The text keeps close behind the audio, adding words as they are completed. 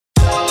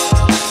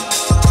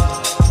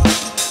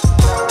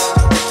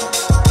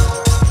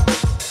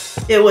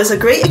It was a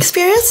great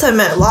experience. I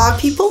met a lot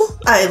of people.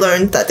 I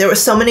learned that there were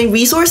so many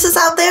resources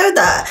out there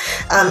that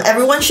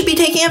everyone should be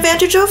taking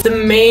advantage of. The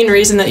main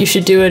reason that you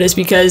should do it is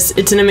because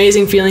it's an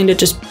amazing feeling to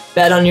just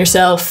bet on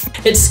yourself.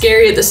 It's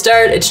scary at the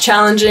start, it's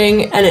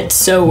challenging, and it's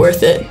so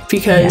worth it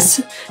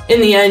because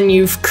in the end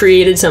you've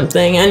created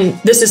something, and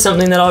this is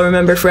something that I'll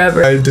remember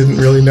forever. I didn't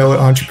really know what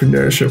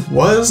entrepreneurship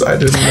was. I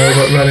didn't know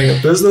what running a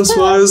business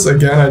was.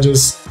 Again, I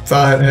just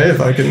thought, hey,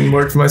 if I can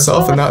work for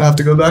myself and not have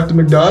to go back to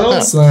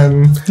McDonald's,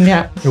 then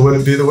it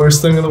wouldn't be the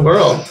worst thing in the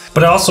world.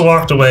 But I also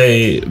walked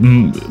away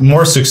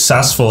more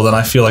successful than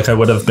I feel like I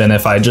would have been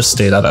if I just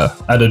stayed at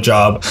a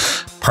job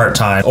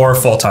part-time or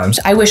full-time.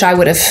 I wish I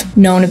would have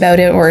known about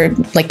it or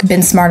like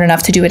been smart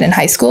enough to do it in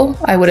high school.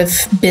 I would have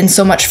been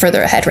so much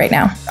further ahead right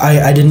now.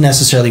 I didn't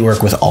necessarily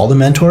work with all the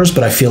mentors,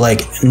 but I feel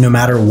like no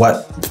matter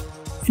what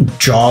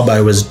job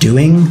I was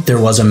doing, there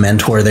was a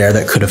mentor there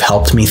that could have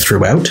helped me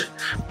throughout.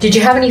 Did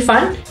you have any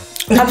fun?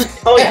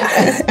 Oh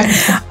yeah.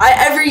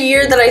 Every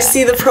year that I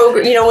see the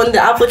program, you know, when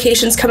the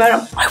applications come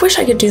out, I wish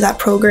I could do that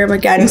program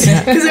again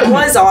because it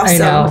was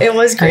awesome. It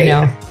was great.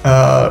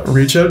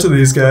 Reach out to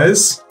these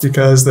guys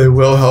because they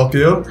will help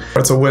you.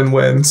 It's a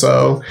win-win.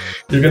 So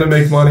you're going to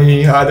make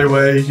money either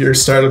way. Your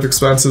startup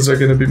expenses are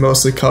going to be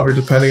mostly covered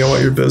depending on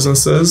what your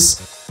business is.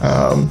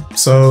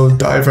 So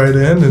dive right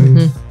in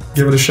and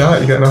give it a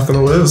shot. You got nothing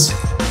to lose.